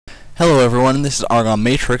Hello everyone, this is Argon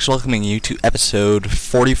Matrix welcoming you to episode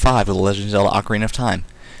 45 of The Legend of Zelda Ocarina of Time.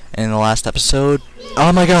 And in the last episode...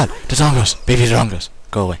 Oh my god! Dodongos! Baby Dodongos!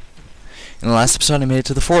 Go away. In the last episode I made it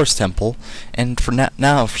to the Forest Temple, and for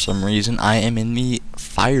now, for some reason, I am in the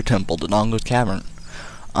Fire Temple, Dodongos Cavern.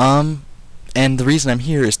 And the reason I'm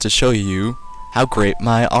here is to show you how great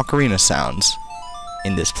my ocarina sounds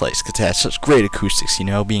in this place, because it has such great acoustics, you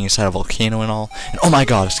know, being inside a volcano and all. And oh my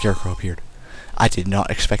god, a scarecrow appeared. I did not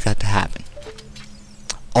expect that to happen.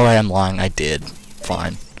 Alright, I'm lying. I did.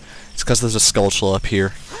 Fine. It's because there's a Skulltula up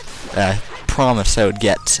here that I promised I would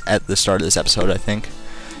get at the start of this episode, I think.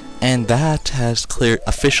 And that has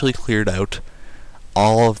officially cleared out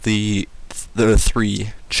all of the 3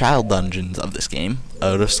 child dungeons of this game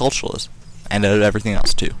out of Skulltulas. And out of everything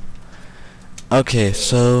else, too. Okay,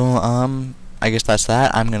 so, I guess that's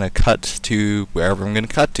that. I'm gonna cut to wherever I'm gonna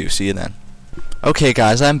cut to. See you then. Okay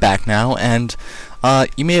guys, I'm back now, and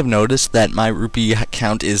you may have noticed that my rupee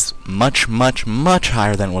count is much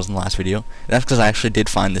higher than it was in the last video. That's because I actually did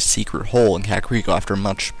find the secret hole in Kakariko after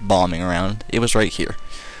much bombing around. It was right here.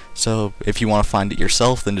 So if you want to find it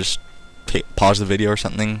yourself, then just pause the video or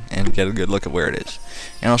something and get a good look at where it is.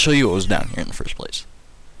 And I'll show you what was down here in the first place.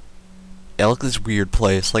 Yeah, look at this weird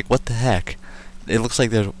place. Like, what the heck? It looks like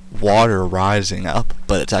there's water rising up,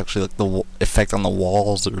 but it's actually like the effect on the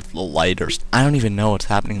walls or the light, or I don't even know what's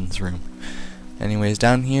happening in this room. Anyways,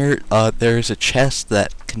 down here, there's a chest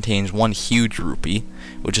that contains 1 huge rupee,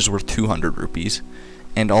 which is worth 200 rupees.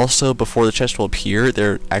 And also, before the chest will appear,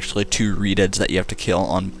 there are actually 2 redeads that you have to kill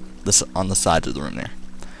on the sides of the room there.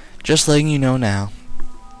 Just letting you know now.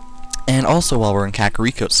 And also, while we're in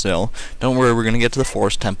Kakariko still, don't worry, we're gonna get to the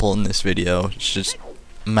Forest Temple in this video. It's just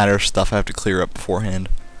matter of stuff I have to clear up beforehand.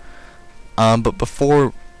 But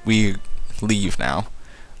before we leave now,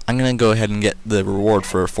 I'm gonna go ahead and get the reward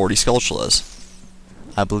for 40 Skulltulas.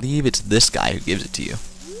 I believe it's this guy who gives it to you.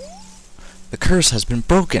 The curse has been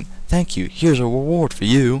broken. Thank you. Here's a reward for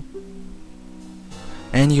you.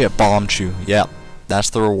 And you get Bomb Chew. Yep,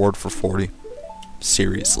 that's the reward for 40.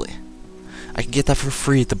 Seriously. I can get that for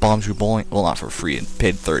free at the Bomb Chew bowling. Well, not for free. It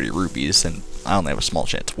paid 30 rupees, and I only have a small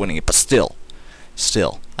chance of winning it, but still,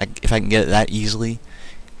 if I can get it that easily,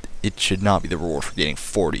 it should not be the reward for getting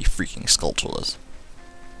 40 freaking Skulltulas.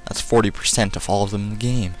 That's 40% of all of them in the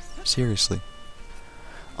game. Seriously.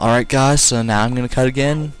 Alright guys, so now I'm gonna cut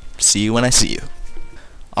again. See you when I see you.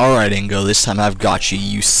 Alright Ingo, this time I've got you,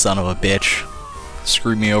 you son of a bitch.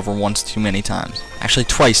 Screwed me over once too many times. Actually,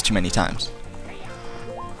 twice too many times.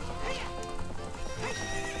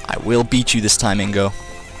 I will beat you this time, Ingo.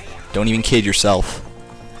 Don't even kid yourself.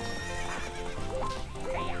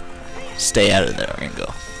 Stay out of there,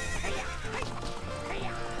 Ingo.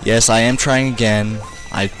 Yes, I am trying again.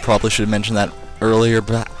 I probably should have mentioned that earlier,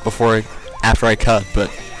 after I cut,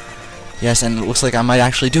 but yes, and it looks like I might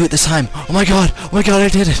actually do it this time. Oh my god, I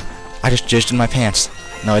did it. I just jizzed in my pants.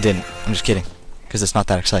 No, I didn't. I'm just kidding, because it's not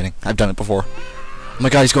that exciting. I've done it before. Oh my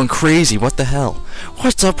god, he's going crazy. What the hell?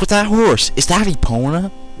 What's up with that horse? Is that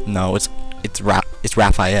Epona? No, it's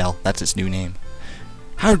Raphael. That's its new name.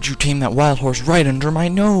 How did you tame that wild horse right under my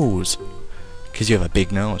nose? Because you have a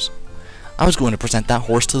big nose. I was going to present that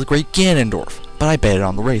horse to the great Ganondorf, but I betted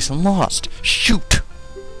on the race and lost. Shoot!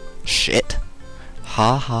 Shit.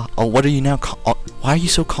 Ha ha. Oh, what are you now? Why are you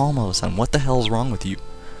so calm all of a sudden? What the hell is wrong with you?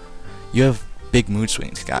 You have big mood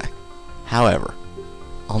swings, guy. However,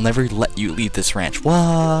 I'll never let you leave this ranch.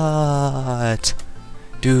 What?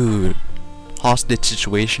 Dude. Hostage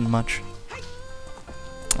situation much?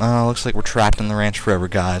 Looks like we're trapped in the ranch forever,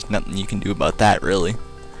 guys. Nothing you can do about that, really.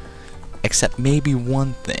 Except maybe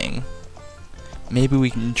one thing. Maybe we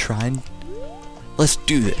can try and... Let's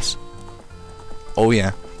do this. Oh,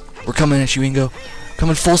 yeah. We're coming at you, Ingo.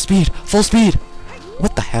 Coming full speed. Full speed.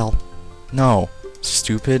 What the hell? No.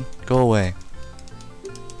 Stupid. Go away.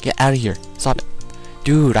 Get out of here. Stop it.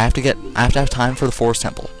 Dude, I have to have time for the Forest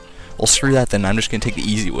Temple. Well, screw that then. I'm just gonna take the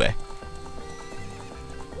easy way.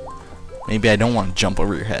 Maybe I don't want to jump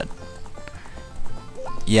over your head.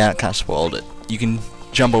 Yeah, it kind of spoiled it. You can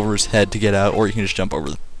jump over his head to get out, or you can just jump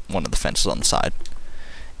over one of the fences on the side.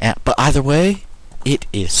 But either way, it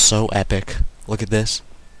is so epic. Look at this.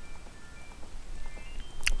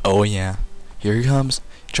 Oh yeah. Here he comes.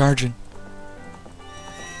 Charging.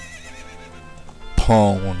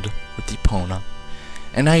 Pwned with Epona.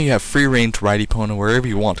 And now you have free reign to ride Epona wherever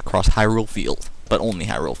you want across Hyrule Field. But only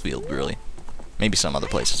Hyrule Field, really. Maybe some other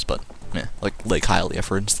places, but... yeah, like Lake Hylia,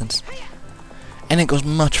 for instance. And it goes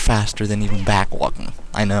much faster than even backwalking.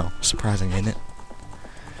 I know, surprising, isn't it?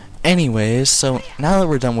 Anyways, so now that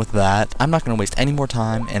we're done with that, I'm not going to waste any more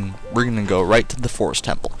time, and we're going to go right to the Forest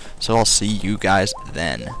Temple. So I'll see you guys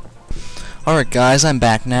then. Alright guys, I'm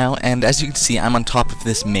back now, and as you can see, I'm on top of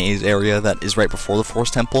this maze area that is right before the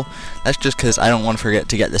Forest Temple. That's just because I don't want to forget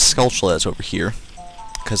to get the Skulltulas over here.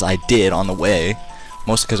 Because I did on the way,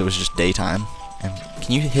 mostly because it was just daytime. And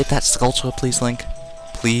can you hit that Skulltula please, Link?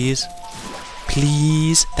 Please?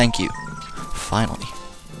 Please? Thank you. Finally.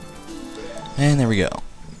 And there we go.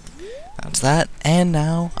 That's that, and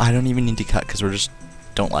now I don't even need to cut because we're just...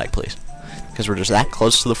 Don't lag, please. Because we're just that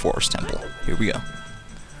close to the Forest Temple. Here we go.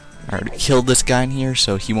 I already killed this guy in here,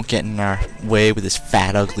 so he won't get in our way with his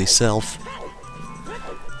fat, ugly self.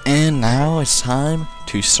 And now it's time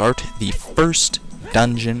to start the first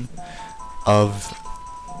dungeon of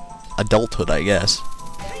adulthood, I guess.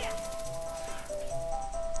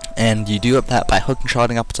 And you do that by hook and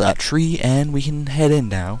shotting up to that tree, and we can head in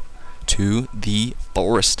now to the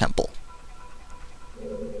Forest Temple.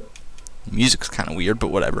 Music's kind of weird,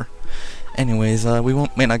 but whatever. Anyways, we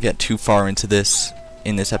may not get too far into this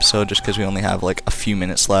in this episode just because we only have like a few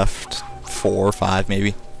minutes left, 4 or 5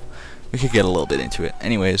 maybe. We could get a little bit into it.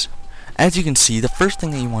 Anyways, as you can see, the first thing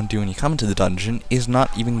that you want to do when you come into the dungeon is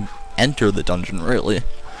not even enter the dungeon, really.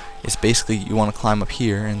 It's basically you want to climb up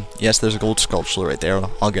here, and yes, there's a gold Skulltula right there.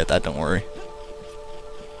 I'll get that, don't worry.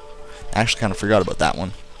 I actually kind of forgot about that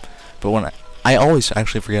one. But when I always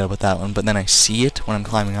actually forget about that one, but then I see it when I'm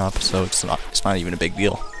climbing up, so it's not even a big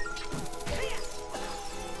deal.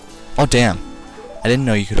 Oh damn. I didn't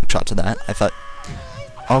know you could hook shot to that. I thought...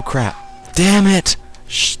 Oh crap. Damn it!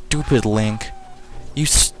 Stupid Link. You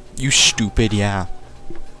stupid, yeah.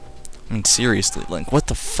 I mean, seriously, Link, what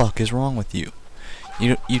the fuck is wrong with you?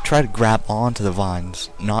 You try to grab onto the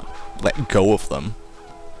vines, not let go of them.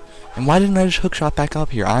 And why didn't I just hook shot back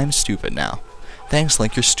up here? I'm stupid now. Thanks,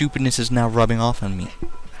 Link, your stupidness is now rubbing off on me.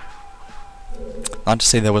 Not to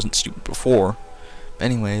say that I wasn't stupid before. But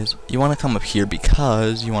anyways, you want to come up here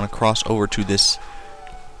because you want to cross over to the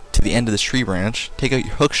end of this tree branch, take out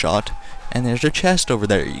your hook shot, and there's a chest over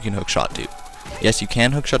there you can hook shot to. Yes, you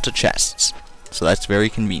can hook shot to chests, so that's very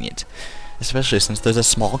convenient. Especially since there's a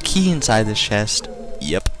small key inside this chest.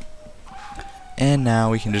 Yep. And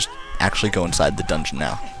now we can just actually go inside the dungeon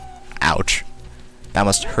now. Ouch. That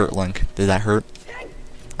must hurt, Link. Did that hurt?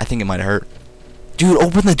 I think it might hurt. Dude,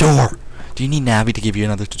 open the door! Do you need Navi to give you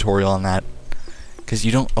another tutorial on that? Because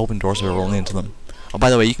you don't open doors or roll into them. Oh, by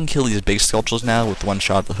the way, you can kill these big Skulltulas now with one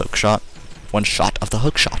shot of the hook shot. One shot of the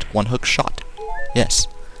hook shot. One hook shot. Yes.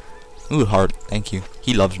 Ooh, heart. Thank you.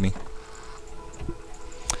 He loves me.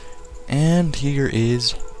 And here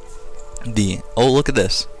is the... Oh, look at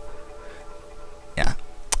this. Yeah.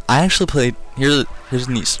 I actually played... Here's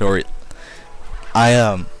a neat story.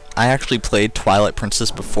 I actually played Twilight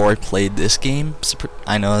Princess before I played this game.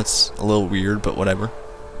 I know it's a little weird, but whatever.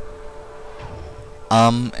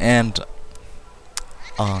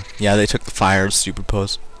 Yeah, they took the fire, stupid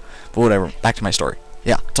pose. But whatever, back to my story.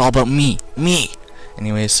 Yeah, it's all about me.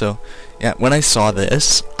 Anyway, so, yeah, when I saw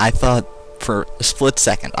this, I thought, for a split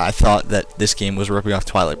second, I thought that this game was ripping off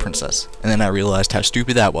Twilight Princess. And then I realized how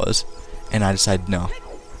stupid that was, and I decided, no.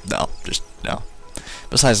 Just no.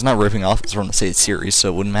 Besides, it's not ripping off, it's from the same series, so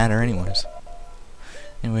it wouldn't matter anyways.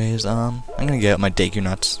 Anyways, I'm gonna get out my Deku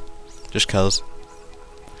Nuts, just cause.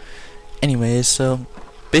 Anyways, so,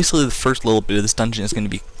 basically the first little bit of this dungeon is gonna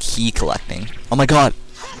be key collecting. Oh my god!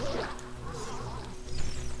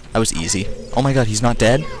 That was easy. Oh my god, he's not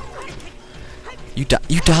dead? You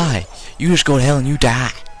die! You just go to hell and you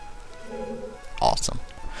die! Awesome.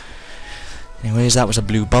 Anyways, that was a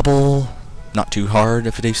blue bubble. Not too hard,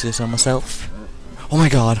 if I do say so myself. Oh my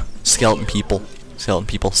god! Skeleton people.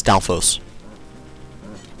 Stalfos.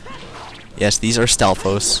 Yes, these are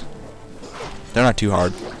Stalfos. They're not too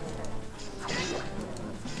hard.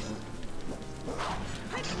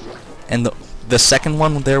 And the second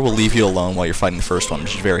one there will leave you alone while you're fighting the first one,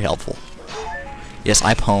 which is very helpful. Yes,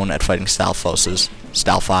 I pwn at fighting Stalfoses.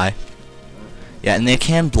 Stalfi. Yeah, and they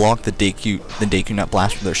can block the Deku Nut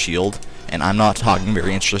Blast with their shield, and I'm not talking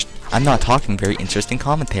very interesting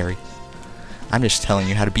commentary. I'm just telling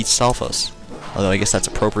you how to beat Stalfos. Although I guess that's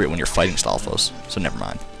appropriate when you're fighting Stalfos, so never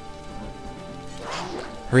mind.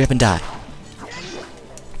 Hurry up and die.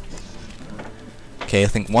 Okay, I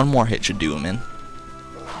think one more hit should do him in.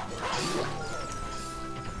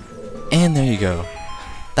 And there you go.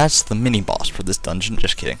 That's the mini-boss for this dungeon.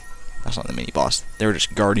 Just kidding. That's not the mini-boss. They were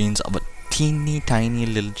just guardians of a teeny tiny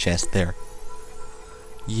little chest there.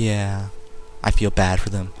 Yeah. I feel bad for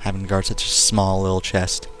them, having to guard such a small little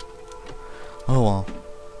chest. Oh well.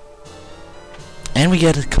 And we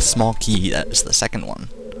get a small key. That is the second one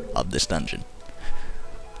of this dungeon.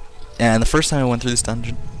 And the first time I went through this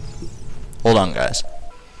dungeon... Hold on, guys.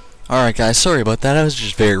 Alright, guys, sorry about that. I was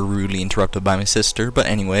just very rudely interrupted by my sister. But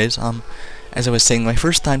anyways, as I was saying, my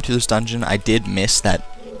first time to this dungeon, I did miss that.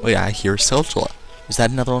 Wait, I hear Skulltula. Is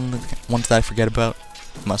that another one of the ones that I forget about?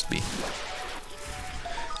 Must be.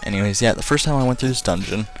 Anyways, yeah, the first time I went through this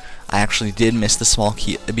dungeon, I actually did miss the small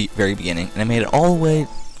key at the very beginning, and I made it all the way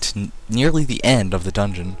to nearly the end of the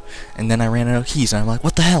dungeon, and then I ran out of keys, and I'm like,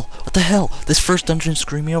 what the hell? What the hell? This first dungeon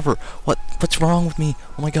screwed me over. What's wrong with me?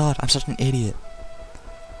 Oh my god, I'm such an idiot.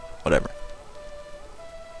 Whatever.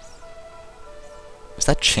 Is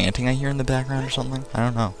that chanting I hear in the background or something? I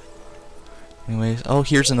don't know. Anyways, oh,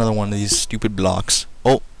 here's another one of these stupid blocks.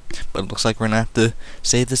 Oh, but it looks like we're gonna have to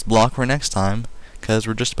save this block for next time, because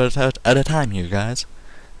we're just about out of time here, guys.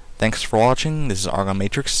 Thanks for watching. This is Argon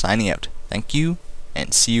Matrix signing out. Thank you,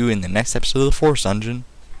 and see you in the next episode of the Forest Dungeon,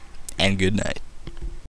 and good night.